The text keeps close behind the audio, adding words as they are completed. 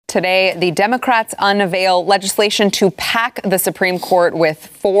Today, the Democrats unveil legislation to pack the Supreme Court with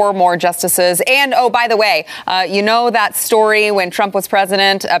 4 more justices. And, oh, by the way, you know that story when Trump was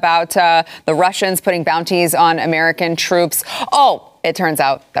president about the Russians putting bounties on American troops? Oh, it turns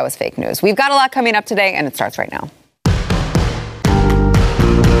out that was fake news. We've got a lot coming up today, and it starts right now.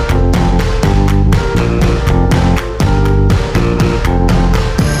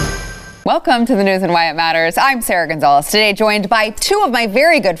 Welcome to the news and why it matters. I'm Sarah Gonzalez, today joined by 2 of my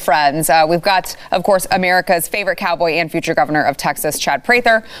very good friends. We've got, of course, America's favorite cowboy and future governor of Texas, Chad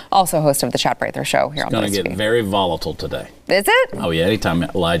Prather, also host of the Chad Prather Show here on Libs. It's going to get very volatile today. Is it? Oh, yeah, anytime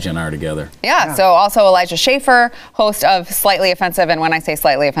Elijah and I are together. Yeah, so also Elijah Schaffer, host of Slightly Offensive, and when I say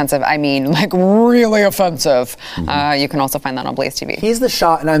slightly offensive, I mean like really offensive. You can also find that on Blaze TV. He's the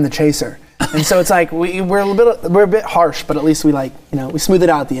shot and I'm the chaser. And so it's like we're a bit harsh, but at least we we smooth it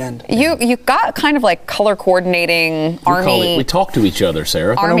out at the end. You got kind of like color coordinating army. We talk to each other,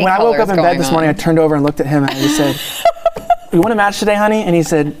 Sarah. When I woke up in bed this morning, I turned over and looked at him and I just said, "We want a match today, honey?" And he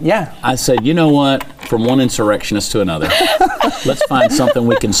said, "Yeah." I said, "You know what? From one insurrectionist to another, let's find something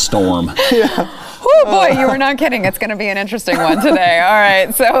we can storm." Yeah. Oh, boy, you were not kidding. It's going to be an interesting one today. All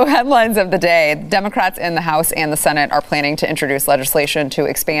right. So headlines of the day. Democrats in the House and the Senate are planning to introduce legislation to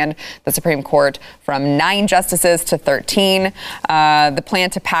expand the Supreme Court from 9 justices to 13. The plan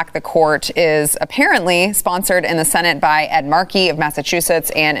to pack the court is apparently sponsored in the Senate by Ed Markey of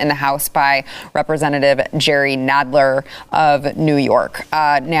Massachusetts and in the House by Representative Jerry Nadler of New York.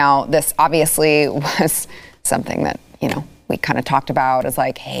 Now, this obviously was something that, we kind of talked about as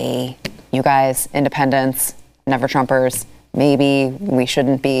like, hey, you guys, independents, never Trumpers, maybe we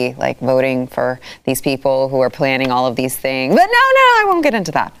shouldn't be voting for these people who are planning all of these things. But no, I won't get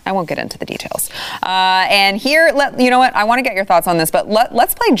into that. I won't get into the details. And here, you know what? I want to get your thoughts on this, but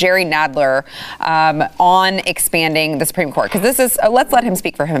let's play Jerry Nadler on expanding the Supreme Court, because this is, let's let him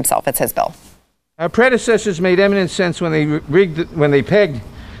speak for himself. It's his bill. Our predecessors made eminent sense when they pegged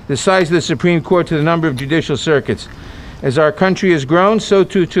the size of the Supreme Court to the number of judicial circuits. As our country has grown, so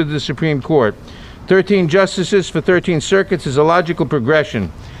too to the Supreme Court. 13 justices for 13 circuits is a logical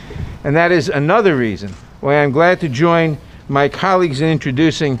progression. And that is another reason why I'm glad to join my colleagues in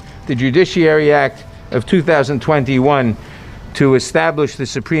introducing the Judiciary Act of 2021 to establish the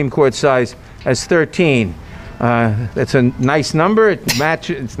Supreme Court size as 13. That's a nice number. It's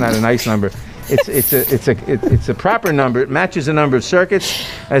not a nice number. It's a proper number. It matches the number of circuits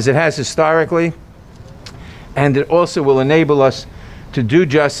as it has historically. And it also will enable us to do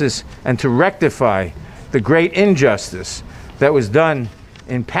justice and to rectify the great injustice that was done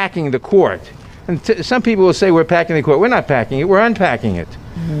in packing the court. And some people will say we're packing the court. We're not packing it. We're unpacking it.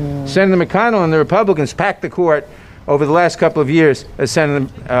 Senator McConnell and the Republicans packed the court over the last couple of years, as Senator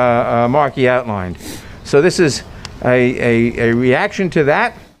Markey outlined. So this is a reaction to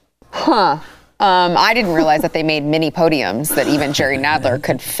that. I didn't realize that they made mini podiums that even Jerry Nadler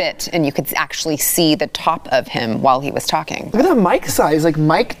could fit, and you could actually see the top of him while he was talking. Look at that mic size, like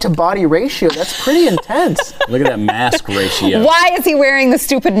mic to body ratio. That's pretty intense. Look at that mask ratio. Why is he wearing the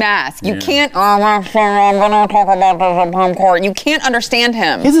stupid mask? You can't. I'm going to talk about the Supreme Court. You can't understand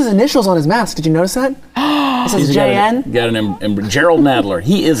him. He has his initials on his mask. Did you notice that? It says JN. Got Gerald Nadler.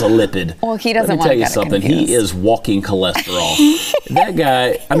 He is a lipid. Well, he doesn't want to get something. confused. He is walking cholesterol. That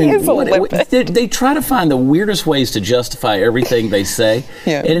guy. I mean, they try to find the weirdest ways to justify everything they say,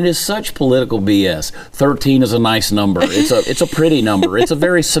 and it is such political BS. 13 is a nice number. It's a pretty number. It's a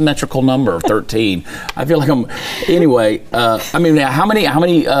very symmetrical number. 13. I feel like I'm. Anyway, I mean, how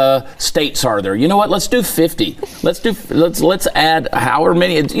many states are there? You know what? Let's do 50. Let's add however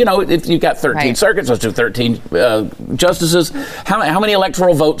many. If you got 13 circuits, let's do 13 justices. How many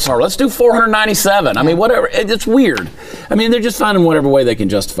electoral votes are? Let's do 497. I mean, whatever. It's weird. I mean, they're just finding whatever way they can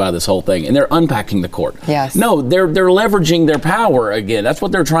justify this whole thing, and they're unpacking the court. Yes. No, they're leveraging their power again. That's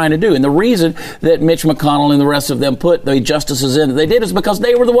what they're trying to do. And the reason that Mitch McConnell and the rest of them put the justices in that they did is because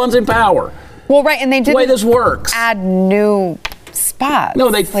they were the ones in power. Well, right, and they didn't the way this works. Add new spots. No,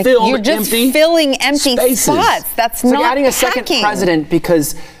 they filled you're just empty filling empty spaces. Spots. That's it's not like adding a second president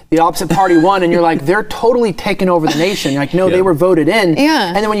because the opposite party won, and you're like, they're totally taking over the nation. You're like, no, they were voted in. Yeah.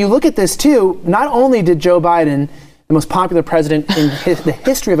 And then when you look at this too, not only did Joe Biden, the most popular president in the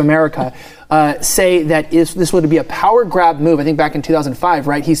history of America, say that this would be a power grab move. I think back in 2005,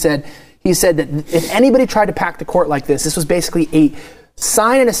 right? He said that if anybody tried to pack the court like this was basically a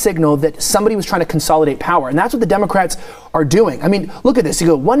sign and a signal that somebody was trying to consolidate power. And that's what the Democrats are doing. I mean, look at this. You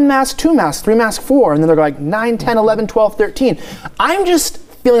go 1 mask, 2 masks, 3 masks, 4, and then they're like 9, 10, 11, 12, 13. I'm just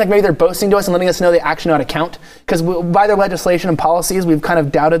feeling like maybe they're boasting to us and letting us know they actually know how to count. Because by their legislation and policies, we've kind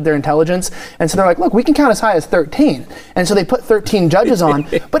of doubted their intelligence. And so they're like, look, we can count as high as 13. And so they put 13 judges on.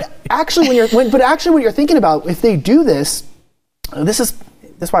 But actually, what you're thinking about, if they do this,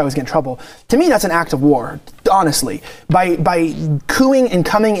 that's why I always get in trouble. To me, that's an act of war, honestly. By cooing and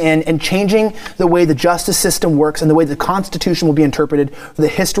coming in and changing the way the justice system works and the way the Constitution will be interpreted for the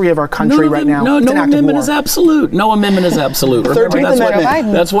history of our country right now. No amendment is absolute. No amendment is absolute.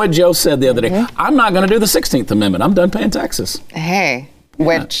 Remember, that's what Joe said the other day. I'm not going to do the 16th Amendment. I'm done paying taxes. Hey.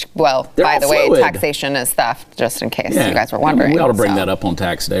 Which, well, by the way, taxation is theft, just in case you guys were wondering. We ought to bring that up on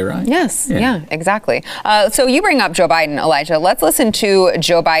tax day, right? Yes, yeah exactly. So you bring up Joe Biden, Elijah. Let's listen to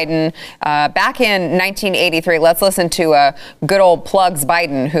Joe Biden back in 1983. Let's listen to good old Plugs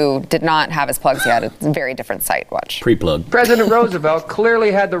Biden, who did not have his plugs yet. It's a very different site. Watch. Pre-plug. President Roosevelt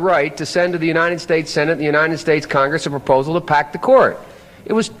clearly had the right to send to the United States Senate and the United States Congress a proposal to pack the court.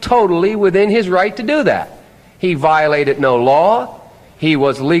 It was totally within his right to do that. He violated no law. He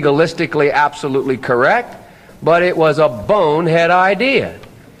was legalistically absolutely correct, but it was a bonehead idea.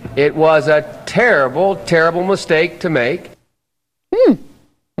 It was a terrible, terrible mistake to make.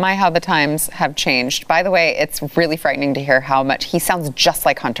 My, how the times have changed. By the way, it's really frightening to hear how much he sounds just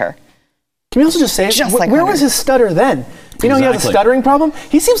like Hunter. Can we also just say, where was his stutter then? You know, he has a stuttering problem.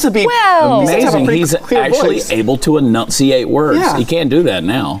 He seems to be amazing. He's actually able to enunciate words. Yeah. He can't do that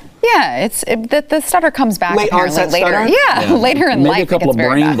now. Yeah, the stutter comes back apparently later. Yeah, later in life. Maybe a couple of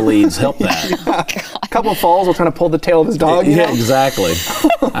brain bleeds help that. A couple of falls while trying to pull the tail of his dog. Yeah, exactly.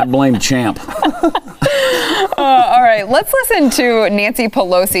 I blame Champ. All right, let's listen to Nancy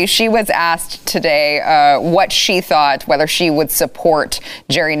Pelosi. She was asked today what she thought, whether she would support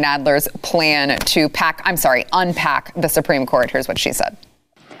Jerry Nadler's plan to unpack the Supreme Court. Here's what she said.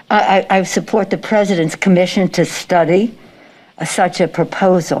 I support the president's commission to study such a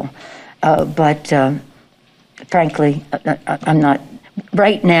proposal, but frankly, I'm not.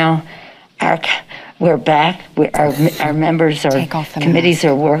 Right now, we're back. Our members, our committees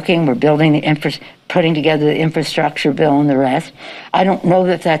are working. We're building putting together the infrastructure bill and the rest. I don't know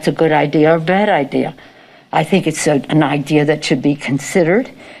that that's a good idea or a bad idea. I think it's an idea that should be considered,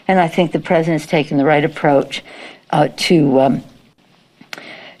 and I think the president's taken the right approach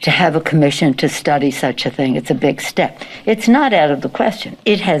to have a commission to study such a thing. It's a big step. It's not out of the question.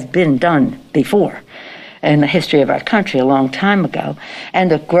 It has been done before in the history of our country a long time ago. And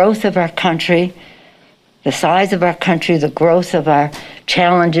the growth of our country, the size of our country, the growth of our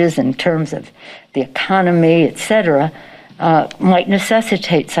challenges in terms of the economy, et cetera, might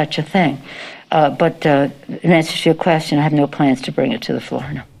necessitate such a thing. But in answer to your question, I have no plans to bring it to the floor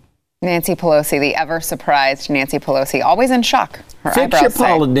now. Nancy Pelosi, the ever-surprised Nancy Pelosi, always in shock. Her Fix your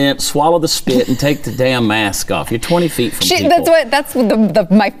polydent, swallow the spit, and take the damn mask off. You're 20 feet from people. That's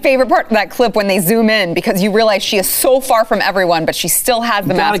my favorite part of that clip, when they zoom in, because you realize she is so far from everyone, but she still has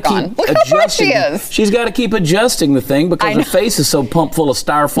the mask on. Look how far she is. She's got to keep adjusting the thing because her face is so pumped full of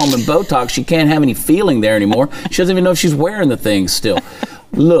styrofoam and Botox, she can't have any feeling there anymore. She doesn't even know if she's wearing the thing still.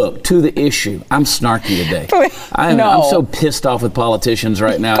 Look, to the issue. I'm snarky today. I'm so pissed off with politicians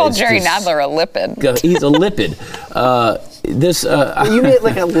right now. Called Jerry Nadler a lipid. He's a lipid. You mean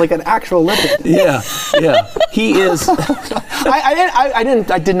like an actual lipid? Yeah. He is.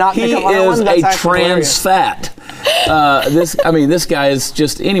 I did not. He is a trans fat. This guy is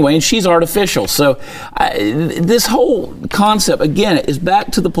just anyway, and she's artificial. So this whole concept again is back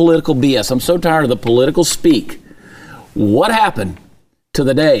to the political BS. I'm so tired of the political speak. What happened to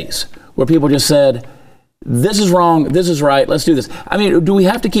the days where people just said, this is wrong, this is right, let's do this? I mean, do we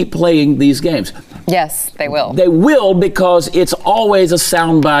have to keep playing these games? Yes, they will. They will, because it's always a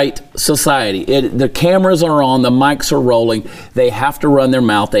soundbite society. The cameras are on, the mics are rolling, they have to run their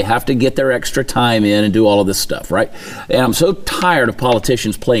mouth, they have to get their extra time in and do all of this stuff, right? And I'm so tired of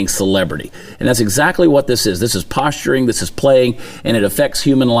politicians playing celebrity. And that's exactly what this is. This is posturing, this is playing, and it affects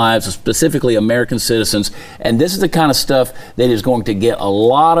human lives, specifically American citizens. And this is the kind of stuff that is going to get a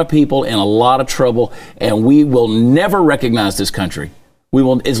lot of people in a lot of trouble, and we will never recognize this country. We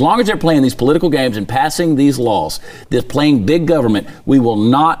will, as long as they're playing these political games and passing these laws, they're playing big government, we will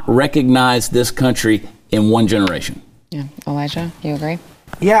not recognize this country in one generation. Yeah. Elijah, you agree?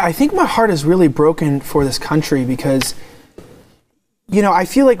 Yeah, I think my heart is really broken for this country because, you know, I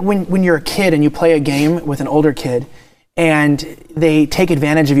feel like when you're a kid and you play a game with an older kid and they take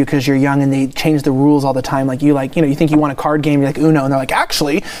advantage of you because you're young and they change the rules all the time. You think you want a card game, you're like Uno, and they're like,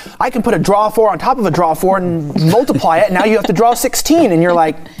 actually, I can put a draw 4 on top of a draw 4 and multiply it. And now you have to draw 16. And you're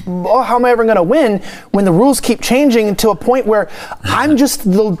like, oh, how am I ever going to win when the rules keep changing to a point where I'm just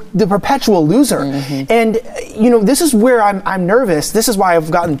the perpetual loser? Mm-hmm. And this is where I'm nervous. This is why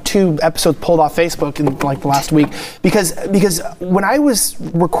I've gotten 2 episodes pulled off Facebook in like the last week, because when I was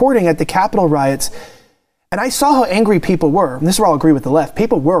recording at the Capitol riots, and I saw how angry people were, and this is where I'll agree with the left,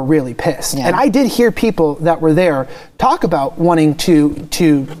 people were really pissed. Yeah. And I did hear people that were there talk about wanting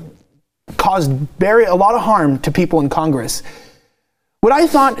to cause a lot of harm to people in Congress. What I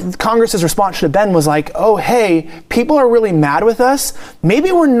thought Congress's response should have been was like, oh, hey, people are really mad with us.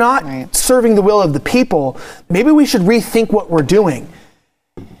 Maybe we're not serving the will of the people. Maybe we should rethink what we're doing.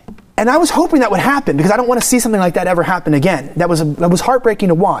 And I was hoping that would happen, because I don't want to see something like that ever happen again. That was heartbreaking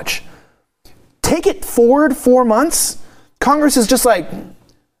to watch. Take it forward 4 months. Congress is just like,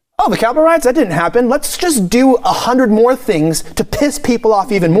 oh, the Capitol riots, that didn't happen. Let's just do 100 more things to piss people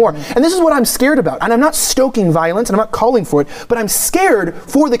off even more. And this is what I'm scared about. And I'm not stoking violence, and I'm not calling for it, but I'm scared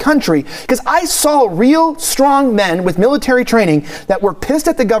for the country, because I saw real strong men with military training that were pissed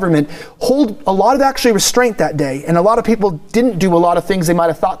at the government hold a lot of actually restraint that day. And a lot of people didn't do a lot of things they might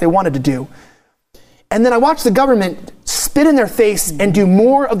have thought they wanted to do. And then I watched the government spit in their face and do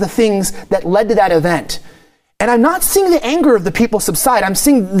more of the things that led to that event. And I'm not seeing the anger of the people subside. I'm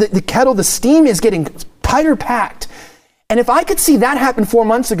seeing the steam is getting tighter packed. And if I could see that happen 4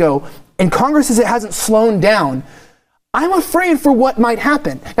 months ago, and Congress says it hasn't slowed down, I'm afraid for what might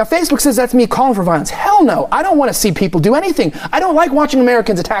happen. Now, Facebook says that's me calling for violence. Hell no. I don't want to see people do anything. I don't like watching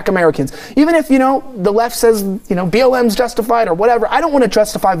Americans attack Americans. Even if, the left says, BLM's justified or whatever, I don't want to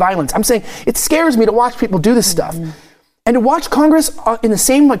justify violence. I'm saying it scares me to watch people do this stuff. And to watch Congress in the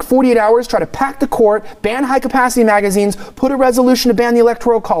same 48 hours try to pack the court, ban high-capacity magazines, put a resolution to ban the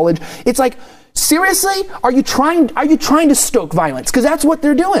Electoral College, it's like, seriously? Are you trying to stoke violence? Because that's what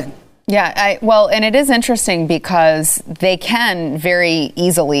they're doing. Yeah, and it is interesting because they can very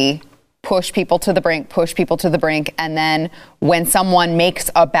easily push people to the brink, and then when someone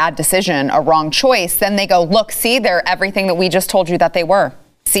makes a bad decision, a wrong choice, then they go, look, see, they're everything that we just told you that they were.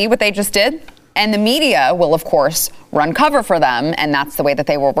 See what they just did? And the media will, of course, run cover for them, and that's the way that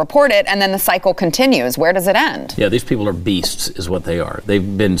they will report it, and then the cycle continues. Where does it end? Yeah, these people are beasts, is what they are.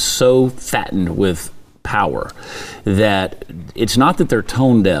 They've been so fattened with power that it's not that they're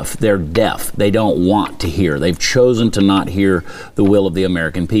tone deaf, they're deaf. They don't want to hear. They've chosen to not hear the will of the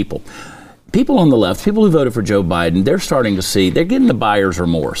American people. People on the left, people who voted for Joe Biden, they're starting to see, they're getting the buyer's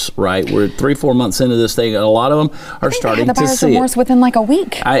remorse, right? We're 3-4 months into this thing, and a lot of them are starting to see it. The buyer's remorse within a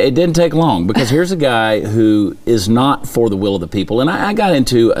week. It didn't take long, because here's a guy who is not for the will of the people. And I got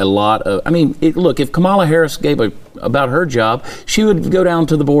into a lot of, look, if Kamala Harris gave about her job, she would go down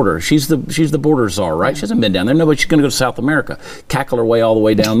to the border. She's the border czar, right? She hasn't been down there. Nobody's going to go to South America, cackle her way all the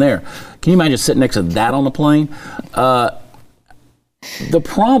way down there. Can you imagine sitting next to that on the plane? The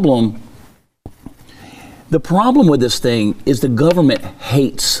problem with this thing is the government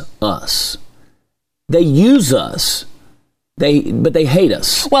hates us. They use us, but they hate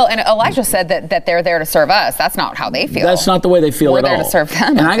us. Well, and Elijah said that they're there to serve us. That's not how they feel. That's not the way they feel at all. We're there to serve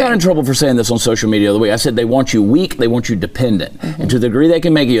them. And I got in trouble for saying this on social media the other week. I said they want you weak, they want you dependent. And to the degree they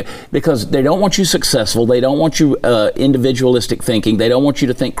can make you, because they don't want you successful, they don't want you individualistic thinking, they don't want you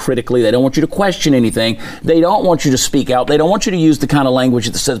to think critically, they don't want you to question anything, they don't want you to speak out, they don't want you to use the kind of language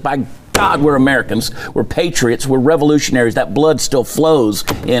that says, by God, we're Americans, we're patriots, we're revolutionaries, that blood still flows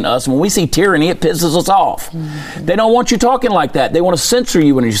in us. When we see tyranny, it pisses us off. They don't want you talking like that. They want to censor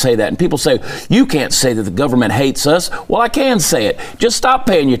you when you say that. And people say, you can't say that the government hates us. Well, I can say it. Just stop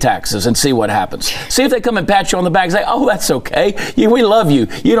paying your taxes and see what happens. See if they come and pat you on the back and say, oh, that's okay. We love you.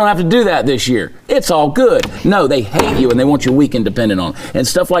 You don't have to do that this year. It's all good. No, they hate you and they want you weak and dependent on. And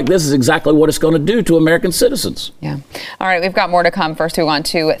stuff like this is exactly what it's going to do to American citizens. Yeah. All right, we've got more to come. First, we want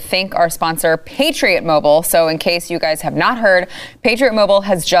to thank our sponsor, Patriot Mobile. So in case you guys have not heard, Patriot Mobile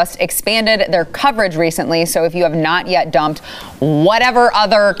has just expanded their coverage recently. So if you have not yet dumped whatever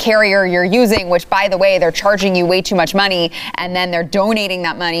other carrier you're using, which, by the way, they're charging you way too much money, and then they're donating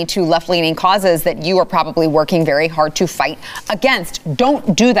that money to left-leaning causes that you are probably working very hard to fight against.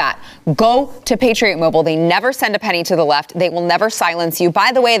 Don't do that. Go to Patriot Mobile. They never send a penny to the left. They will never silence you.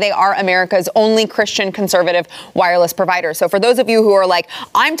 By the way, they are America's only Christian conservative wireless provider. So for those of you who are like,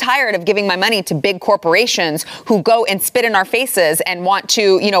 I'm tired of giving my money to big corporations who go and spit in our faces and want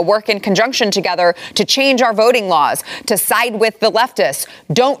to, work in conjunction together to change our voting laws, to side with the leftists.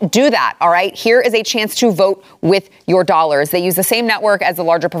 Don't do that, all right? Here is a chance to vote with your dollars. They use the same network as the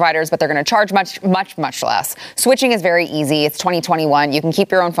larger providers, but they're going to charge much, much, much less. Switching is very easy. It's 2021. You can keep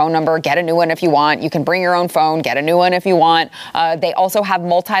your own phone number, get a new one if you want. You can bring your own phone, get a new one if you want. They also have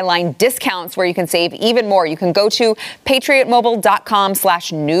multi-line discounts where you can save even more. You can go to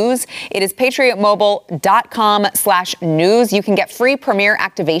patriotmobile.com/news news. It is patriotmobile.com/news. You can get free Premier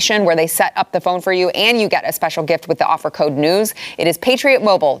activation where they set up the phone for you, and you get a special gift with the offer code news. It is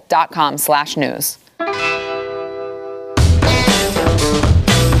patriotmobile.com/news.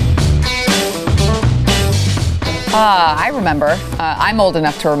 I remember, I'm old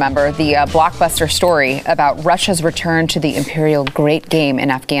enough to remember the blockbuster story about Russia's return to the Imperial Great Game in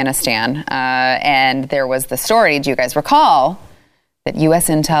Afghanistan. And there was the story, do you guys recall, that U.S.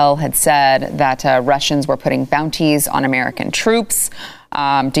 intel had said that Russians were putting bounties on American troops.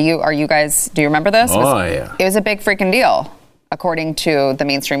 Do you remember this? Yeah. It was a big freaking deal, according to the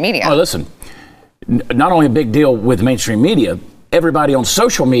mainstream media. Oh, listen, not only a big deal with mainstream media, everybody on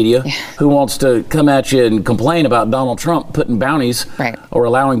social media who wants to come at you and complain about Donald Trump putting bounties or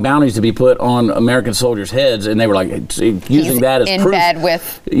allowing bounties to be put on American soldiers' heads, and they were like using that as in proof, bed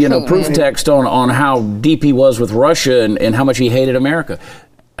with proof text on how deep he was with Russia and how much he hated America.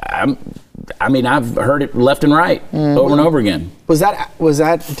 I mean, I've heard it left and right over and over again. Was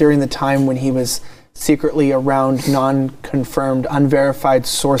that during the time when he was secretly around non-confirmed, unverified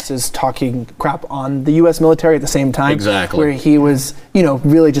sources talking crap on the U.S. military at the same time? Exactly. Where he was,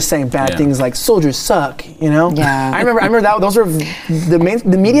 really just saying bad things like soldiers suck, Yeah. I remember that. Those are the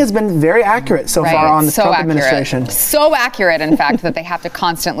media has been very accurate so far on the Trump administration. So accurate, in fact, that they have to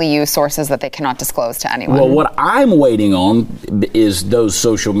constantly use sources that they cannot disclose to anyone. Well, what I'm waiting on is those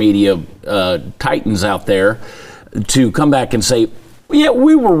social media titans out there to come back and say, yeah,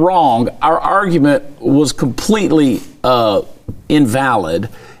 we were wrong. Our argument was completely invalid.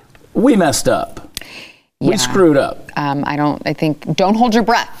 We messed up. We screwed up. Don't hold your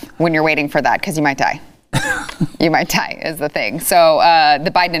breath when you're waiting for that, because you might die. You might die is the thing. So the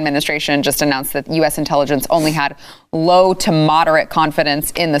Biden administration just announced that U.S. intelligence only had low to moderate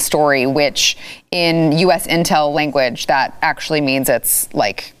confidence in the story, which in U.S. intel language, that actually means it's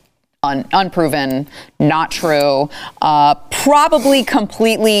like unproven, not true, probably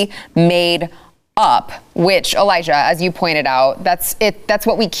completely made up, which, Elijah, as you pointed out, that's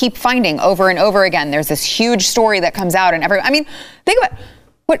what we keep finding over and over again. There's this huge story that comes out and think about it.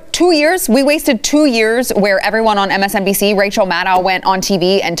 2 years? We wasted 2 years where everyone on MSNBC, Rachel Maddow, went on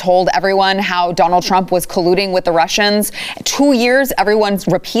TV and told everyone how Donald Trump was colluding with the Russians. 2 years, everyone's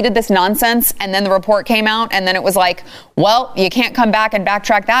repeated this nonsense, and then the report came out, and then it was like, well, you can't come back and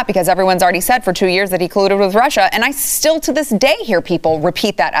backtrack that because everyone's already said for 2 years that he colluded with Russia. And I still to this day hear people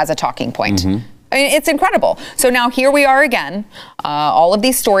repeat that as a talking point. Mm-hmm. I mean, it's incredible. So now here we are again. All of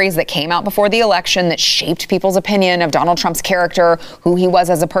these stories that came out before the election that shaped people's opinion of Donald Trump's character, who he was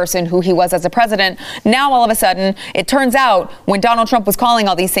as a person, who he was as a president. Now, all of a sudden, it turns out when Donald Trump was calling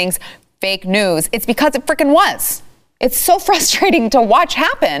all these things fake news, it's because it frickin' was. It's so frustrating to watch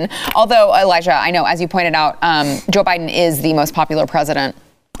happen. Although, Elijah, I know, as you pointed out, Joe Biden is the most popular president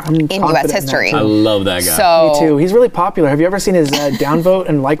in U.S. history. I love that guy. Me too. He's really popular. Have you ever seen his downvote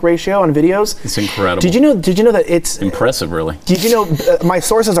and like ratio on videos? It's incredible. Did you know that it's impressive? Really? Did you know my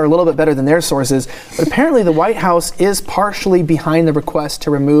sources are a little bit better than their sources? But apparently, the White House is partially behind the request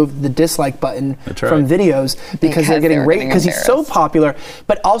to remove the dislike button from videos because they're getting raped because he's so popular.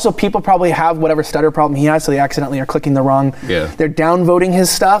 But also, people probably have whatever stutter problem he has, so they accidentally are clicking the wrong. Yeah. They're downvoting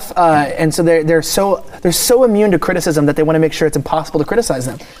his stuff, and so they're so immune to criticism that they want to make sure it's impossible to criticize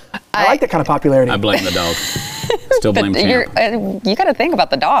them. I like that kind of popularity. I blame the dog. Still blame Champ. You got to think about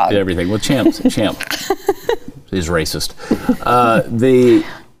the dog. Everything. Well, Champ is racist.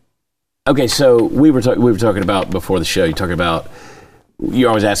 Okay, so we were talking about before the show. You're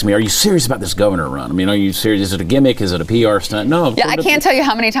always asking me, are you serious about this governor run? I mean, are you serious? Is it a gimmick? Is it a PR stunt? No. Yeah, I can't tell you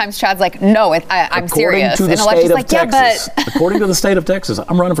how many times Chad's like, no, I'm serious. And Alexa's like, yeah, but... According to the state of Texas,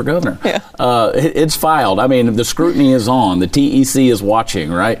 I'm running for governor. Yeah. It's filed. I mean, the scrutiny is on. The TEC is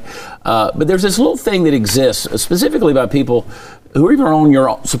watching, right? But there's this little thing that exists, specifically by people who are even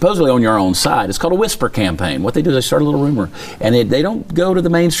supposedly on your own side. It's called a whisper campaign. What they do is they start a little rumor, and they don't go to the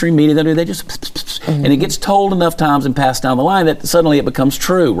mainstream media. They just, and it gets told enough times and passed down the line that suddenly it becomes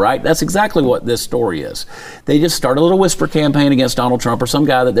true, right? That's exactly what this story is. They just start a little whisper campaign against Donald Trump or some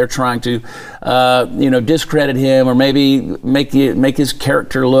guy that they're trying to, discredit him or maybe make his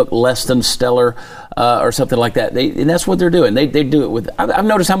character look less than stellar. Or something like that. And that's what they're doing. They do it with, I've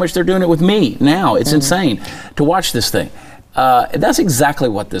noticed how much they're doing it with me now. It's insane to watch this thing. That's exactly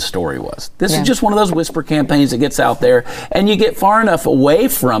what this story was. This is just one of those whisper campaigns that gets out there, and you get far enough away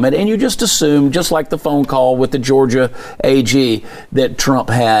from it, and you just assume, just like the phone call with the Georgia AG that Trump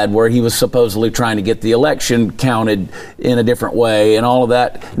had, where he was supposedly trying to get the election counted in a different way and all of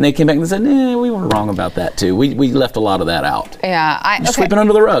that. And they came back and said, we were wrong about that too. We left a lot of that out. Yeah. Sweeping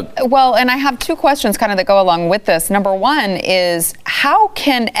under the rug. Well, and I have two questions kind of that go along with this. Number one is, how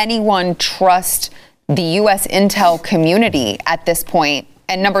can anyone trust the U.S. intel community at this point?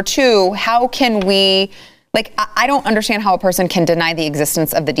 And number two, how can we, I don't understand how a person can deny the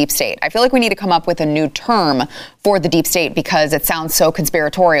existence of the deep state. I feel like we need to come up with a new term for the deep state because it sounds so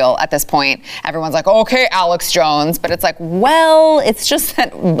conspiratorial at this point. Everyone's like, okay, Alex Jones. But it's like, well, it's just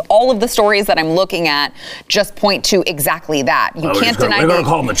that all of the stories that I'm looking at just point to exactly that. You can't deny. We're going to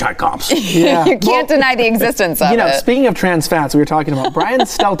call them the Chi Comps. You can't deny the existence of it. Speaking of trans fats, we were talking about Brian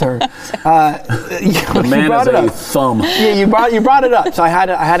Stelter. The man is a thumb. Yeah, you brought it up, so I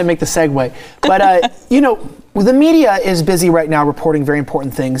had to make the segue. But the media is busy right now reporting very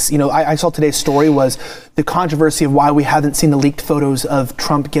important things. I saw today's story was the controversy of why we haven't seen the leaked photos of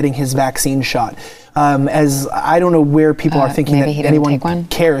Trump getting his vaccine shot. As I don't know where people are thinking that anyone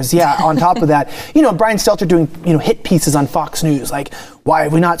cares. Yeah, on top of that, Brian Stelter doing, hit pieces on Fox News, like, why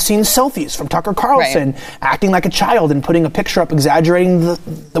have we not seen selfies from Tucker Carlson acting like a child and putting a picture up exaggerating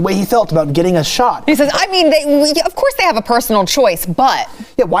the way he felt about getting a shot? He says, of course they have a personal choice, but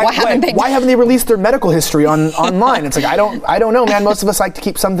why haven't they released their medical history online? It's like, I don't know, man. Most of us like to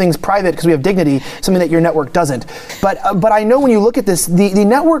keep some things private because we have dignity, something that your network doesn't. But I know when you look at this, the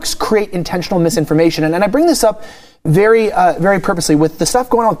networks create intentional misinformation. And I bring this up very purposely with the stuff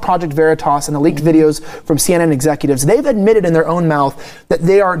going on with Project Veritas and the leaked videos from CNN executives. They've admitted in their own mouth that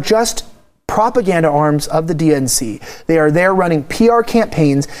they are just propaganda arms of the DNC. They are there running PR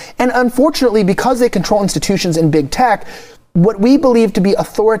campaigns. And unfortunately, because they control institutions in big tech, what we believe to be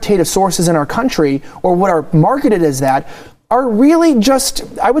authoritative sources in our country, or what are marketed as that, are really just,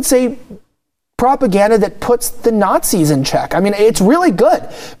 I would say, propaganda that puts the Nazis in check. It's really good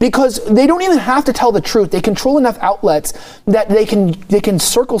because they don't even have to tell the truth. They control enough outlets that they can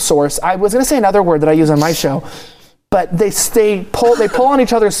circle source. I was going to say another word that I use on my show, but they pull on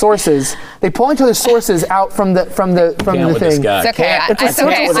each other's sources. They pull each other's sources out from the thing. It's okay. I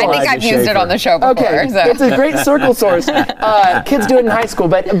think I've used it on the show before. Okay, so. It's a great circle source. Kids do it in high school,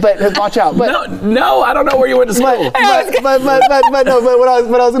 but watch out. But no, I don't know where you went to school. But what I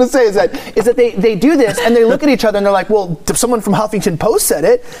was going to say is that they do this and they look at each other and they're like, well, someone from Huffington Post said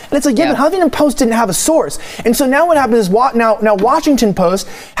it, and it's like, but Huffington Post didn't have a source, and so now what happens is now Washington Post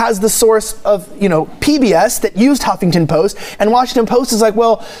has the source of PBS that used Huffington Post, and Washington Post is like,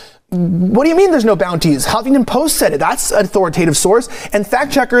 well, what do you mean there's no bounties? Huffington Post said it. That's an authoritative source. And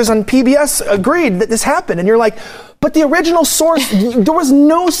fact checkers on PBS agreed that this happened. And you're like, but the original source, there was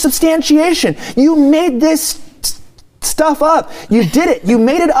no substantiation. You made this stuff up. You did it. You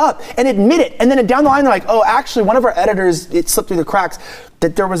made it up and admit it. And then down the line, they're like, oh, actually, one of our editors, it slipped through the cracks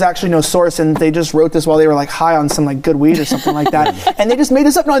that there was actually no source, and they just wrote this while they were like high on some like good weed or something like that. And they just made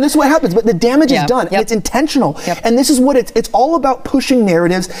this up. No, and this is what happens. But the damage is done, and it's intentional. And this is what it's all about: pushing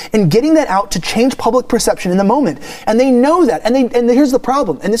narratives and getting that out to change public perception in the moment. And they know that. And here's the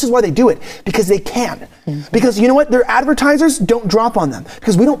problem. And this is why they do it, because they can. Because you know what? Their advertisers don't drop on them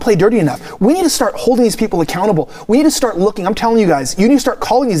because we don't play dirty enough. We need to start holding these people accountable. We need to start looking. I'm telling you guys, you need to start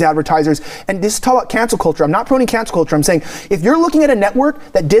calling these advertisers. And this is all about cancel culture. I'm not promoting cancel culture. I'm saying if you're looking at a network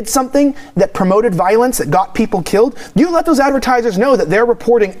that did something that promoted violence, that got people killed, you let those advertisers know that their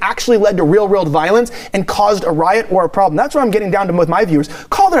reporting actually led to real world violence and caused a riot or a problem. That's what I'm getting down to with my viewers.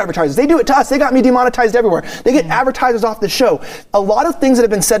 Call their advertisers. They do it to us. They got me demonetized everywhere. They get advertisers off the show. A lot of things that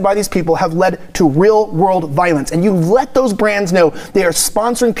have been said by these people have led to real world violence. And you let those brands know they are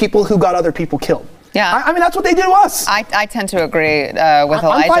sponsoring people who got other people killed. Yeah, I mean that's what they do to us. I tend to agree with Elijah.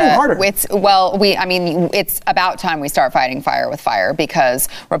 I'm fighting harder. It's about time we start fighting fire with fire, because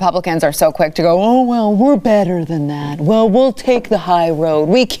Republicans are so quick to go, oh well, we're better than that. Well, we'll take the high road.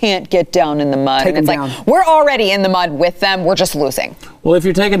 We can't get down in the mud. And it's like, we're already in the mud with them. We're just losing. Well, if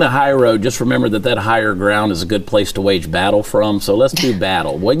you're taking the high road, just remember that higher ground is a good place to wage battle from. So let's do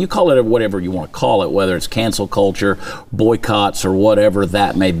battle. Well, you call it whatever you want to call it, whether it's cancel culture, boycotts, or whatever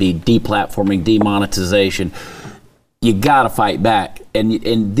that may be, deplatforming, demonetization. You got to fight back.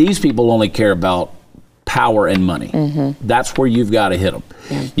 And these people only care about power and money. Mm-hmm. That's where you've got to hit them.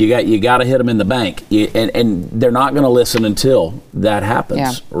 Yeah. You got to hit them in the bank. And they're not going to listen until that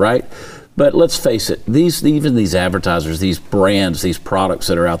happens, right? But let's face it, even these advertisers, these brands, these products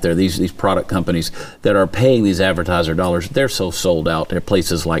that are out there, these product companies that are paying these advertiser dollars, they're so sold out. They're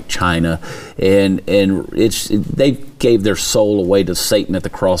places like China, and they gave their soul away to Satan at the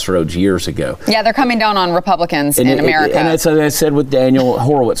crossroads years ago. Yeah, they're coming down on Republicans in America. And as I said with Daniel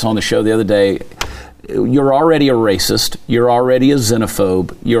Horowitz on the show the other day, you're already a racist. You're already a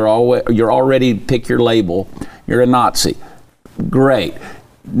xenophobe. You're already, pick your label, you're a Nazi. Great.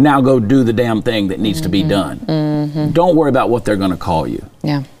 Now go do the damn thing that needs to be done. Mm-hmm. Don't worry about what they're going to call you.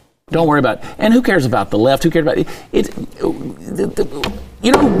 Yeah. Don't worry about it. And who cares about the left? Who cares about it?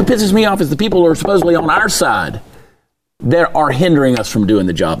 You know what pisses me off is the people who are supposedly on our side that are hindering us from doing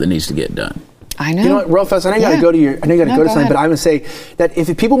the job that needs to get done. I know. You know what, real fast, I know you got to go to something, but I'm going to say that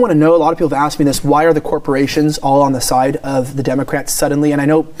if people want to know, a lot of people have asked me this, why are the corporations all on the side of the Democrats suddenly? And I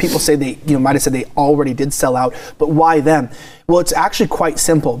know people say they, might have said they already did sell out, but why them? Well, it's actually quite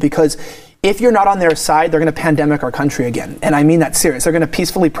simple, because if you're not on their side, they're going to pandemic our country again. And I mean that serious. They're going to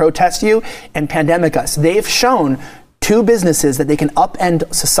peacefully protest you and pandemic us. They've shown to businesses that they can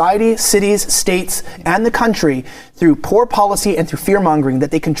upend society, cities, states, and the country through poor policy and through fear-mongering,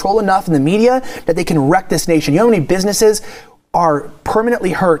 that they control enough in the media that they can wreck this nation. You know how many businesses are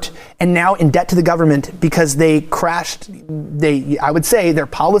permanently hurt and now in debt to the government because they crashed, I would say their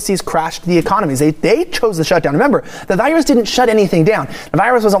policies crashed the economies. They chose the shutdown. Remember, the virus didn't shut anything down. The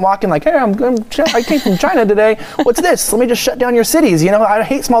virus wasn't walking like, hey, I came from China today. What's this? Let me just shut down your cities. I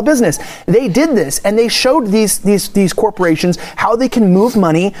hate small business. They did this, and they showed these corporations how they can move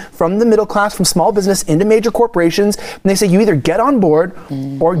money from the middle class, from small business into major corporations. And they say you either get on board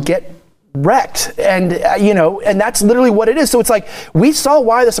or get wrecked. And and that's literally what it is. So it's like, we saw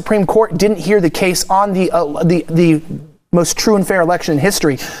why the Supreme Court didn't hear the case on the most true and fair election in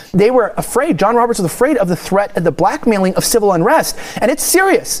history. They were afraid. John Roberts was afraid of the threat of the blackmailing of civil unrest. And it's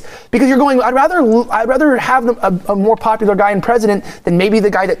serious, because you're going, I'd rather have a more popular guy in president than maybe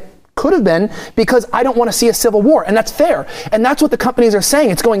the guy that could have been, because I don't want to see a civil war. And that's fair. And that's what the companies are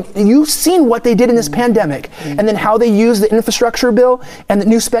saying. It's going, you've seen what they did in this pandemic, and then how they used the infrastructure bill and the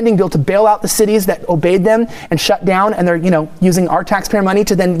new spending bill to bail out the cities that obeyed them and shut down. And they're, using our taxpayer money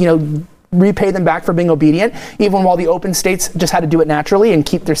to then, repay them back for being obedient, even while the open states just had to do it naturally and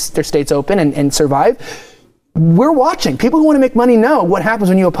keep their states open and survive. We're watching. People who want to make money know what happens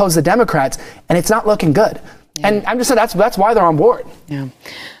when you oppose the Democrats, and it's not looking good. Yeah. And I'm just saying that's why they're on board. Yeah.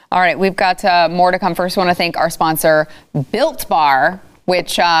 All right, we've got more to come. First, I want to thank our sponsor, Built Bar,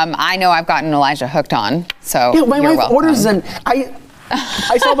 which I know I've gotten Elijah hooked on. So yeah, my wife orders them.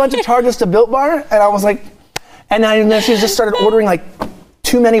 I saw a bunch of charges to Built Bar, and I was like, and then she just started ordering like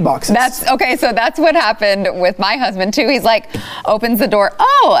too many boxes. That's okay. So that's what happened with my husband too. He's like, opens the door.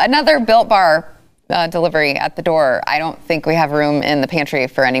 Oh, another Built Bar delivery at the door. I don't think we have room in the pantry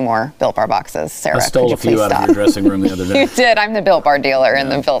for any more Built Bar boxes. Sarah, I stole a few out of your dressing room the other day. You did. I'm the Built Bar dealer in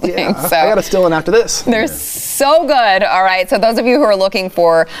the building. Yeah, so I got to steal one after this. They're so good. All right. So those of you who are looking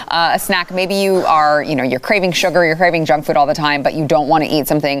for a snack, maybe you are, you're craving sugar, you're craving junk food all the time, but you don't want to eat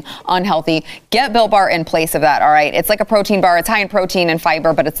something unhealthy. Get Built Bar in place of that. All right. It's like a protein bar. It's high in protein and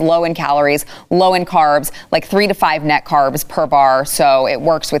fiber, but it's low in calories, low in carbs, like 3 to 5 net carbs per bar. So it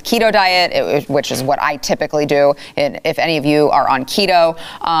works with keto diet, which is what I typically do if any of you are on keto.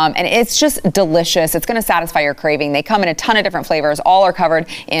 And it's just delicious. It's going to satisfy your craving. They come in a ton of different flavors. All are covered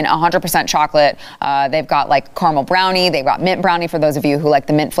in 100% chocolate. They've got like caramel brownie. They've got mint brownie for those of you who like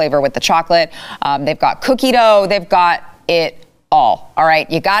the mint flavor with the chocolate. They've got cookie dough. They've got it all. All right.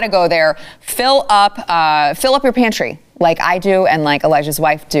 You got to go there. Fill up your pantry. Like I do, and like Elijah's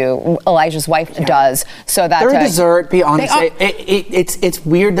wife does, so that they're a dessert. Be honest, it's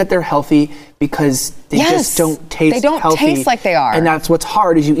weird that they're healthy because they just don't taste. They don't healthy. Taste like they are, and that's what's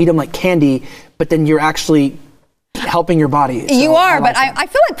hard is you eat them like candy, but then you're actually helping your body. So you are, but I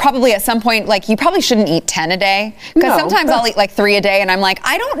feel like probably at some point, like you probably shouldn't eat 10 a day, because sometimes I'll eat like 3 a day, and I'm like,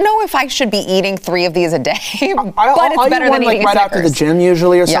 I don't know if I should be eating 3 of these a day. But it's better than eating right after the gym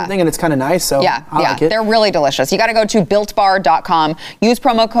usually or something, and it's kind of nice. So I like it. They're really delicious. You got to go to BuiltBar.com. Use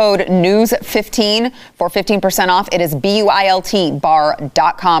promo code News15 for 15% off. It is BUILT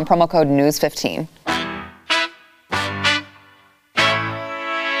bar.com. Promo code News15.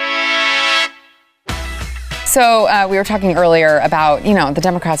 So we were talking earlier about, the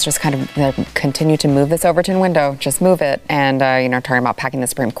Democrats just kind of continue to move this Overton window, just move it. And, talking about packing the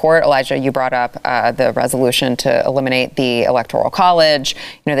Supreme Court. Elijah, you brought up the resolution to eliminate the Electoral College.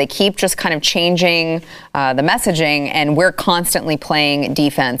 They keep just kind of changing the messaging, and we're constantly playing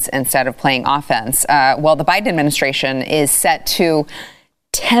defense instead of playing offense. Well, the Biden administration is set to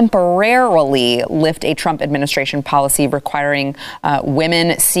temporarily lift a Trump administration policy requiring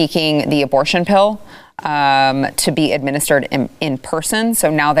women seeking the abortion pill to be administered in person. So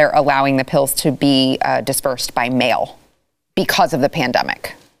now they're allowing the pills to be dispersed by mail because of the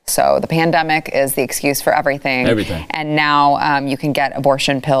pandemic. So the pandemic is the excuse for everything. And now you can get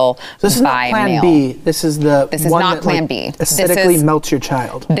abortion pill this is by not Plan mail. B. This is the This is one not that, Plan like, B. aesthetically melts your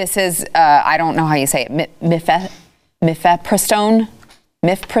child. This is, I don't know how you say it, mifepristone.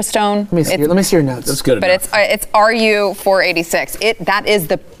 Let me see your notes. That's good enough. But it's RU 486.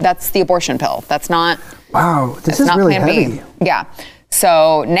 That's the abortion pill. That's not. Wow, this is not really Plan heavy. B. Yeah.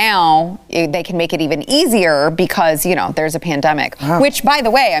 So now they can make it even easier because, there's a pandemic, which, by the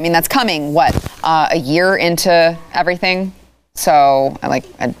way, I mean, that's coming, a year into everything. So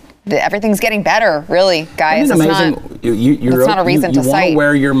everything's getting better, really, guys. Isn't it amazing? It's not a reason to cite. You want to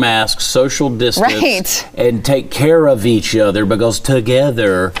wear your mask, social distance, and take care of each other because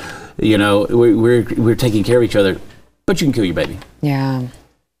together, we're taking care of each other. But you can kill your baby. Yeah.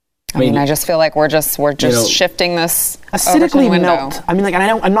 I mean, I just feel like we're just shifting this acidically over to the melt. window. I mean,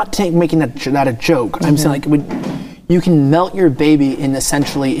 I'm not making that a joke. I'm saying you can melt your baby in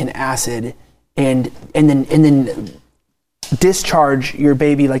acid, and then discharge your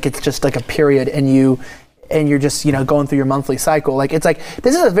baby like it's just like a period, and you're just going through your monthly cycle. Like it's like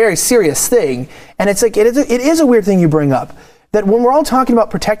this is a very serious thing, and it's like it is a weird thing you bring up. That when we're all talking about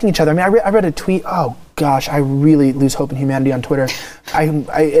protecting each other, I mean, I read a tweet. Oh gosh, I really lose hope in humanity on Twitter.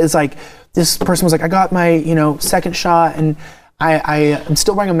 It's like this person was like, I got my second shot, and I'm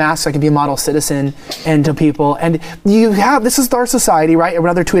still wearing a mask so I can be a model citizen and to people. And this is our society, right?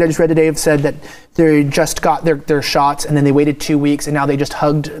 Another tweet I just read today said that they just got their shots and then they waited 2 weeks and now they just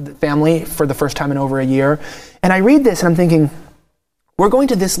hugged the family for the first time in over a year. And I read this and I'm thinking, we're going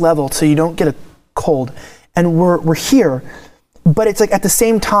to this level so you don't get a cold, and we're here. But it's like at the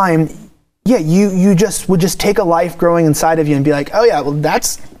same time, you just would just take a life growing inside of you and be like, oh yeah, well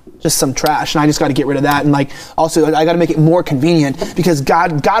that's just some trash, and I just got to get rid of that. And also I got to make it more convenient because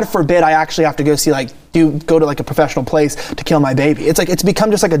God forbid I actually have to go see go to a professional place to kill my baby. It's it's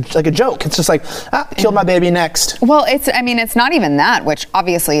become just like a joke. It's just killed my baby next. Well, it's not even that, which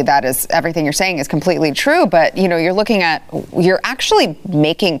obviously that is everything you're saying is completely true. But you're actually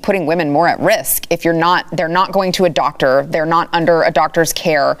putting women more at risk if they're not going to a doctor, they're not under a doctor's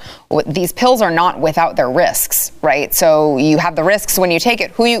care. These pills are not without their risks, right? So you have the risks when you take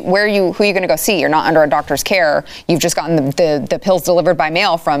it. Who are you going to go see? You're not under a doctor's care. You've just gotten the pills delivered by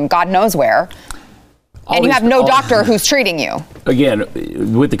mail from God knows where. And you have no doctor who's treating you. Again,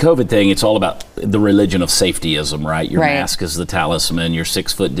 with the COVID thing, it's all about the religion of safetyism, right? Your mask is the talisman, your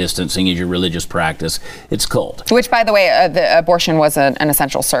 6 foot distancing is your religious practice. It's cult. Which, by the way, the abortion was an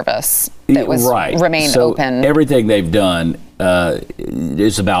essential service that was remained open. Everything they've done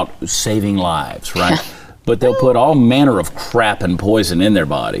is about saving lives, right? But they'll put all manner of crap and poison in their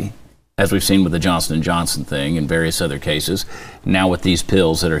body, as we've seen with the Johnson & Johnson thing and various other cases. Now with these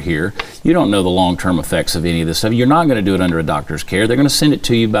pills that are here, you don't know the long-term effects of any of this stuff. You're not going to do it under a doctor's care. They're going to send it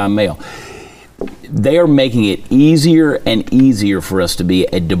to you by mail. They are making it easier and easier for us to be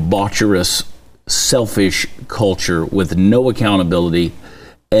a debaucherous, selfish culture with no accountability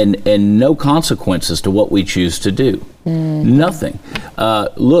and no consequences to what we choose to do. Nothing.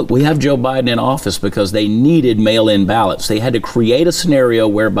 Look, we have Joe Biden in office because they needed mail-in ballots. They had to create a scenario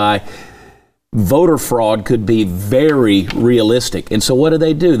whereby voter fraud could be very realistic. And so what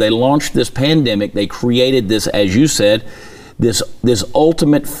do? They launched this pandemic. They created this, as you said, this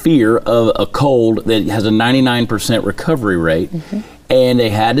ultimate fear of a cold that has a 99% recovery rate. And they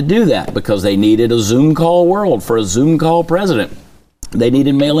had to do that because they needed a Zoom call world for a Zoom call president. They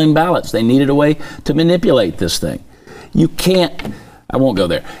needed mail-in ballots. They needed a way to manipulate this thing. You can't, I won't go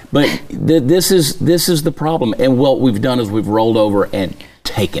there, but this is the problem. And what we've done is we've rolled over and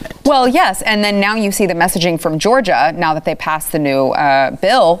taken it. Well, yes, and then now you see the messaging from Georgia, now that they passed the new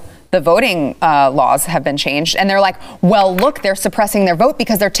bill. The voting laws have been changed, and they're like, well, look, they're suppressing their vote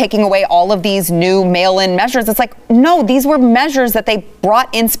because they're taking away all of these new mail-in measures. It's like, no, these were measures that they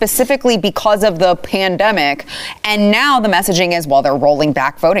brought in specifically because of the pandemic, and now the messaging is, well, they're rolling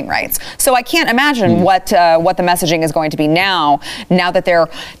back voting rights. So I can't imagine what the messaging is going to be now that they're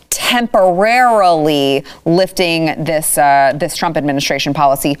temporarily lifting this Trump administration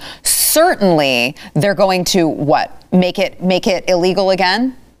policy. Certainly, they're going to make it illegal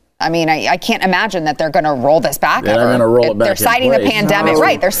again. I mean, I can't imagine that they're going to roll this back. They're going to roll it back. They're citing the pandemic,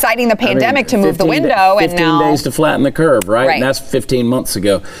 right? They're citing the pandemic to move the window, 15 days to flatten the curve, right? And that's 15 months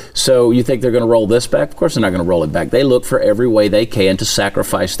ago. So you think they're going to roll this back? Of course, they're not going to roll it back. They look for every way they can to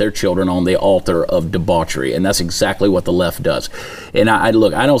sacrifice their children on the altar of debauchery, and that's exactly what the left does. And I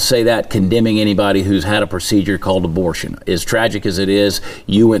don't say that condemning anybody who's had a procedure called abortion. As tragic as it is,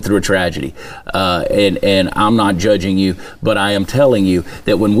 you went through a tragedy, and I'm not judging you, but I am telling you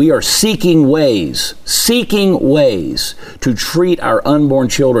that when we are seeking ways to treat our unborn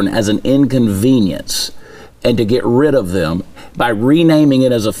children as an inconvenience and to get rid of them by renaming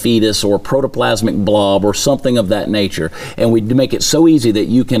it as a fetus or protoplasmic blob or something of that nature, and we make it so easy that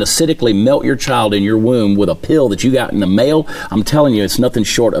you can acidically melt your child in your womb with a pill that you got in the mail, I'm telling you, it's nothing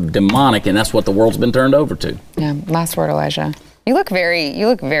short of demonic, and that's what the world's been turned over to. Yeah, last word, Elijah. You look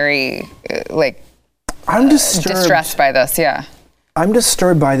very I'm distressed by this, yeah. I'm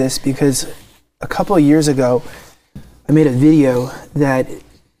disturbed by this because a couple of years ago, I made a video that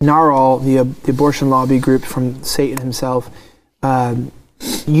NARAL, the abortion lobby group from Satan himself,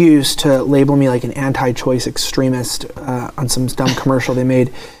 used to label me like an anti-choice extremist on some dumb commercial they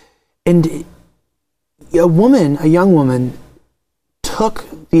made. And a young woman, took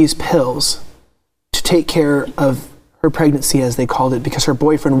these pills to take care of her pregnancy, as they called it, because her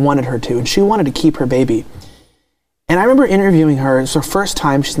boyfriend wanted her to, and she wanted to keep her baby. And I remember interviewing her. It's her first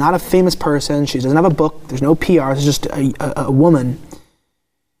time. She's not a famous person. She doesn't have a book. There's no PR. It's just a woman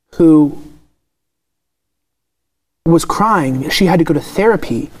who was crying. She had to go to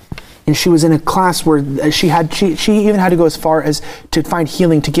therapy, and she was in a class where she even had to go as far as to find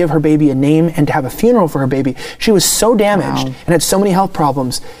healing, to give her baby a name and to have a funeral for her baby. She was so damaged and had so many health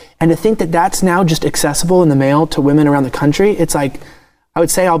problems. And to think that that's now just accessible in the mail to women around the country, it's like, I would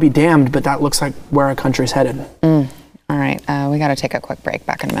say I'll be damned, but that looks like where our country's headed. All right, we got to take a quick break.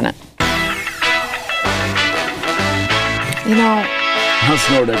 Back in a minute. You know, I'll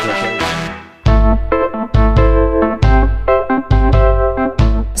snort it.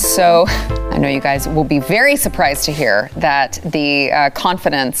 So I know you guys will be very surprised to hear that the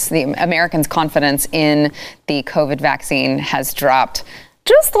Americans' confidence in the COVID vaccine has dropped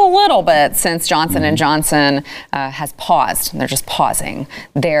just a little bit since Johnson & Johnson has paused. They're just pausing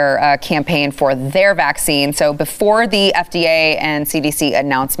their campaign for their vaccine. So before the FDA and CDC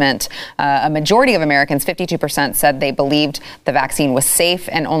announcement, a majority of Americans, 52%, said they believed the vaccine was safe,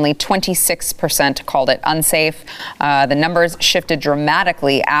 and only 26% called it unsafe. The numbers shifted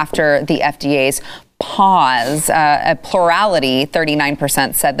dramatically after the FDA's pause. A plurality,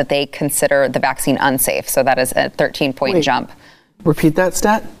 39%, said that they consider the vaccine unsafe. So that is a 13-point jump. Repeat that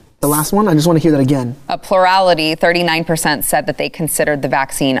stat, the last one. I just want to hear that again. A plurality, 39%, said that they considered the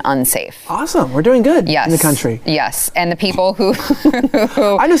vaccine unsafe. Awesome. We're doing good in the country. Yes. And the people who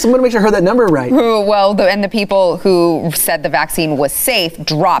I just want to make sure I heard that number right. And the people who said the vaccine was safe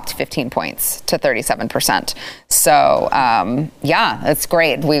dropped 15 points to 37%. So, that's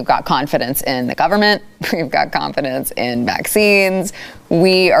great. We've got confidence in the government. We've got confidence in vaccines.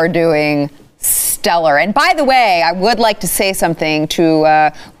 We are doing stellar. And by the way, I would like to say something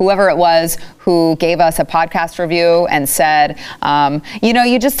to whoever it was who gave us a podcast review and said,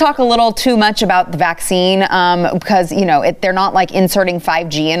 you just talk a little too much about the vaccine because, they're not like inserting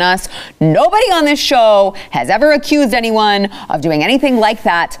 5G in us. Nobody on this show has ever accused anyone of doing anything like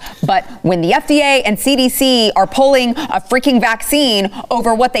that. But when the FDA and CDC are pulling a freaking vaccine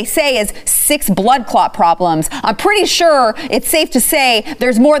over what they say is 6 blood clot problems, I'm pretty sure it's safe to say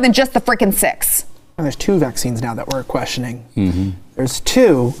there's more than just the freaking 6. And there's 2 vaccines now that we're questioning. There's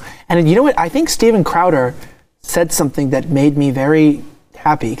 2. And you know what? I think Steven Crowder said something that made me very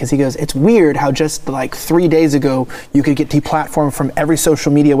happy, because he goes, it's weird how just like 3 days ago you could get deplatformed from every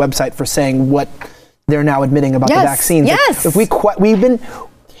social media website for saying what they're now admitting about the vaccines. Yes. If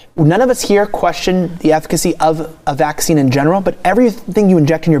none of us here question the efficacy of a vaccine in general, but everything you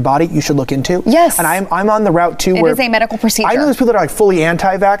inject in your body, you should look into. Yes. And I'm on the route too. It is a medical procedure. I know there's people that are like fully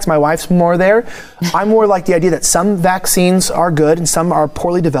anti-vax. My wife's more there. I'm more like the idea that some vaccines are good and some are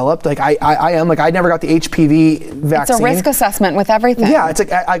poorly developed. Like I am. Like I never got the HPV vaccine. It's a risk assessment with everything. Yeah, it's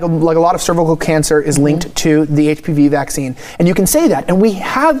like a lot of cervical cancer is linked to the HPV vaccine, and you can say that. And we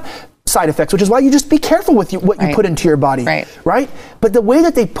have side effects, which is why you just be careful with what you put into your body, right? But the way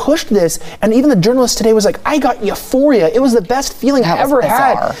that they pushed this, and even the journalist today was like, I got euphoria. It was the best feeling I ever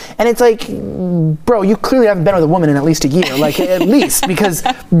had. And it's like, bro, you clearly haven't been with a woman in at least a year, like at least, because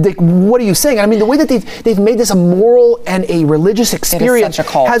what are you saying? I mean, the way that they've made this a moral and a religious experience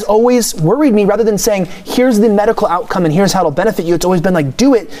has always worried me, rather than saying, here's the medical outcome and here's how it'll benefit you. It's always been like,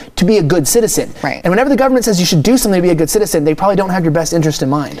 do it to be a good citizen. Right. And whenever the government says you should do something to be a good citizen, they probably don't have your best interest in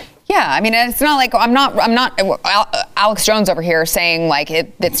mind. Yeah, I mean, it's not like I'm not Alex Jones over here saying like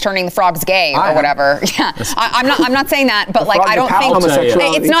it's turning the frogs gay or whatever. Yeah, I'm not saying that, but like I don't think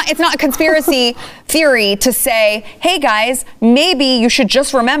it's not a conspiracy theory to say, hey guys, maybe you should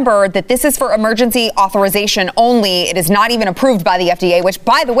just remember that this is for emergency authorization only. It is not even approved by the FDA, which,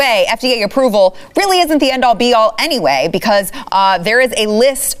 by the way, FDA approval really isn't the end all be all anyway, because there is a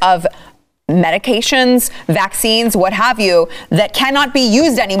list of medications, vaccines, what have you, that cannot be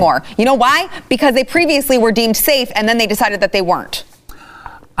used anymore. You know why? Because they previously were deemed safe and then they decided that they weren't.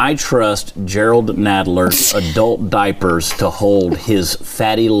 I trust Gerald Nadler's adult diapers to hold his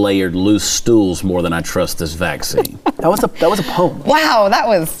fatty layered loose stools more than I trust this vaccine. That was a poem. Wow, that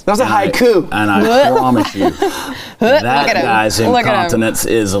was a haiku. And I promise you, that guy's incontinence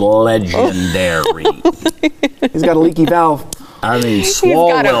is legendary. He's got a leaky valve. I mean,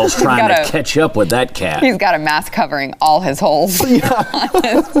 Swalwell's trying to catch up with that cat. He's got a mask covering all his holes. He's got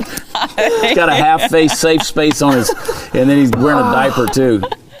a half-face safe space on his, and then he's wearing a diaper too.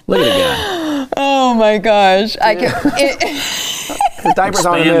 Look at the guy. Oh my gosh! His diaper's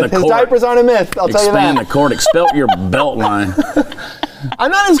on a myth. His diaper's on a myth. I'll tell you that. Expand the cord. Expel your belt line.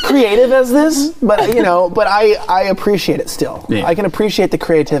 I'm not as creative as this, but I appreciate it still. Yeah. I can appreciate the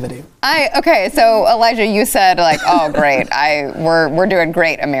creativity. Okay, so Elijah, you said like, oh great, we're doing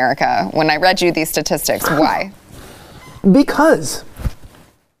great, America. When I read you these statistics, why? Because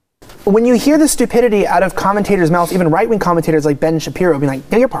when you hear the stupidity out of commentators' mouths, even right-wing commentators like Ben Shapiro being like,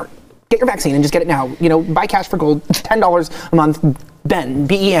 get your part, get your vaccine and just get it now. Buy cash for gold, $10 a month, Ben,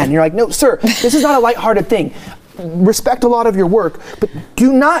 B-E-N. You're like, no, sir, this is not a lighthearted thing. Respect a lot of your work, but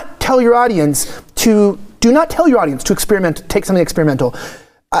do not tell your audience to experiment, take something experimental.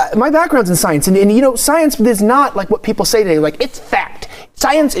 My background's in science, and science is not like what people say today, like it's fact.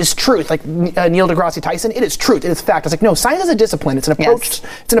 Science is truth, like Neil deGrasse Tyson. It is truth. It is fact. It's like, no, science is a discipline. It's an approach.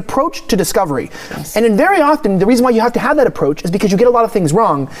 Yes. It's an approach to discovery. Yes. And very often, the reason why you have to have that approach is because you get a lot of things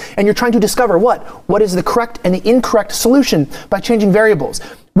wrong, and you're trying to discover what is the correct and the incorrect solution by changing variables.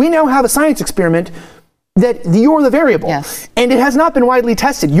 We now have a science experiment that you're the variable, yes. And it has not been widely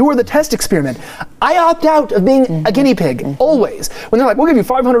tested. You're the test experiment. I opt out of being a guinea pig, always. When they're like, we'll give you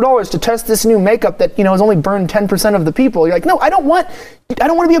 $500 to test this new makeup that has only burned 10% of the people. You're like, no, I don't want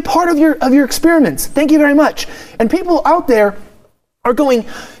to be a part of your experiments. Thank you very much. And people out there are going,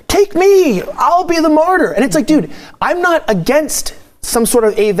 take me, I'll be the martyr. And it's like, dude, I'm not against some sort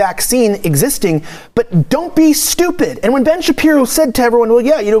of a vaccine existing, but don't be stupid. And when Ben Shapiro said to everyone, well,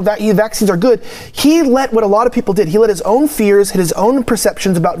 yeah, vaccines are good, he let what a lot of people did. He let his own fears, his own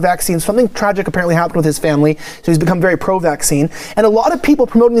perceptions about vaccines. Something tragic apparently happened with his family, so he's become very pro-vaccine. And a lot of people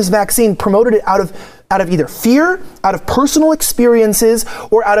promoting this vaccine promoted it out of either fear, out of personal experiences,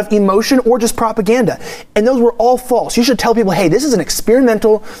 or out of emotion, or just propaganda. And those were all false. You should tell people, hey, this is an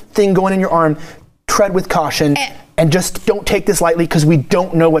experimental thing going in your arm. Tread with caution. And just don't take this lightly because we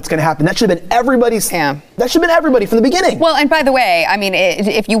don't know what's going to happen. That should have been everybody's. Yeah. That should have been everybody from the beginning. Well, and by the way, I mean,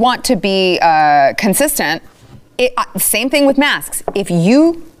 if you want to be consistent, same thing with masks. If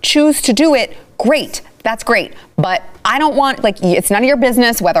you choose to do it, great. That's great. But I don't want, it's none of your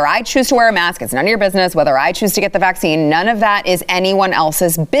business whether I choose to wear a mask. It's none of your business whether I choose to get the vaccine. None of that is anyone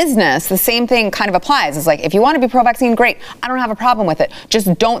else's business. The same thing kind of applies. It's like, if you want to be pro-vaccine, great. I don't have a problem with it.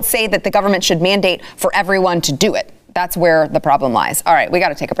 Just don't say that the government should mandate for everyone to do it. That's where the problem lies. All right, we got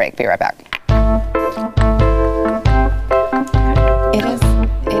to take a break. Be right back.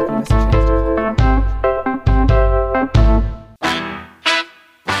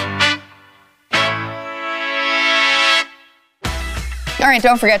 All right,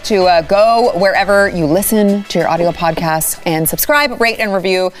 don't forget to go wherever you listen to your audio podcasts and subscribe, rate, and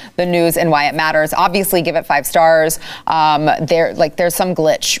review the news and why it matters. Obviously, give it 5 stars. There's some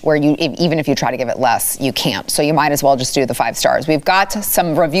glitch where even if you try to give it less, you can't. So you might as well just do the 5 stars. We've got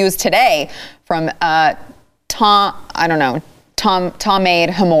some reviews today from Tom Made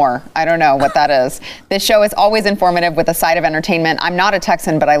Hamor. I don't know what that is. This show is always informative with a side of entertainment. I'm not a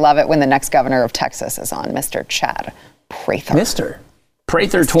Texan, but I love it when the next governor of Texas is on, Mr. Chad Prather. Mr.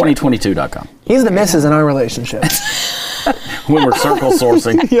 Prather2022.com. He's the missus in our relationship. When we're circle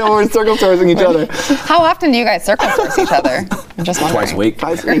sourcing. Yeah, when we're circle sourcing each other. How often do you guys circle source each other? I'm just wondering.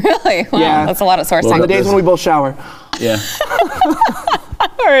 Twice a week. Really? Wow, yeah. That's a lot of sourcing. On the days when we both shower. Yeah.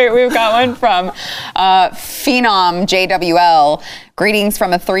 All right, we've got one from Phenom JWL. Greetings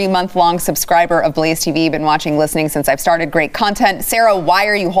from a 3-month-long subscriber of Blaze TV. Been watching, listening since I've started. Great content. Sarah, why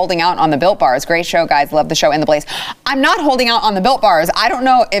are you holding out on the Built Bars? Great show, guys. Love the show and the Blaze. I'm not holding out on the Built Bars. I don't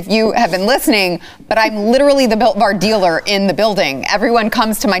know if you have been listening, but I'm literally the Built Bar dealer in the building. Everyone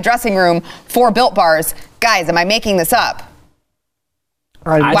comes to my dressing room for Built Bars. Guys, am I making this up?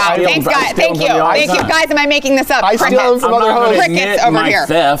 Wow, thanks, guys. Thank you. Guys, am I making this up? I steal them from other hosts. Crickets over here.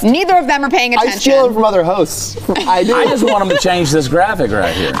 Theft. Neither of them are paying attention. I steal them from other hosts. I do. I just want them to change this graphic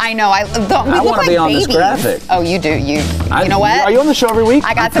right here. I know. I want to be on this graphic. Oh, you do. You know what? Are you on the show every week?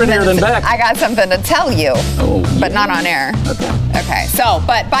 I got prettier than Beck. I got something to tell you, but not on air. Okay. So,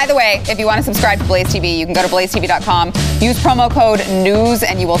 but by the way, if you want to subscribe to Blaze TV, you can go to blazetv.com, use promo code NEWS,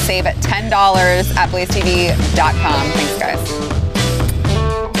 and you will save at $10 at blazetv.com. Thanks, guys.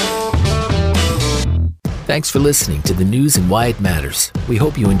 Thanks for listening to the news and why it matters. We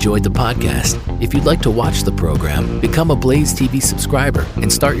hope you enjoyed the podcast. If you'd like to watch the program, become a Blaze TV subscriber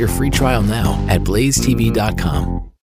and start your free trial now at blazetv.com.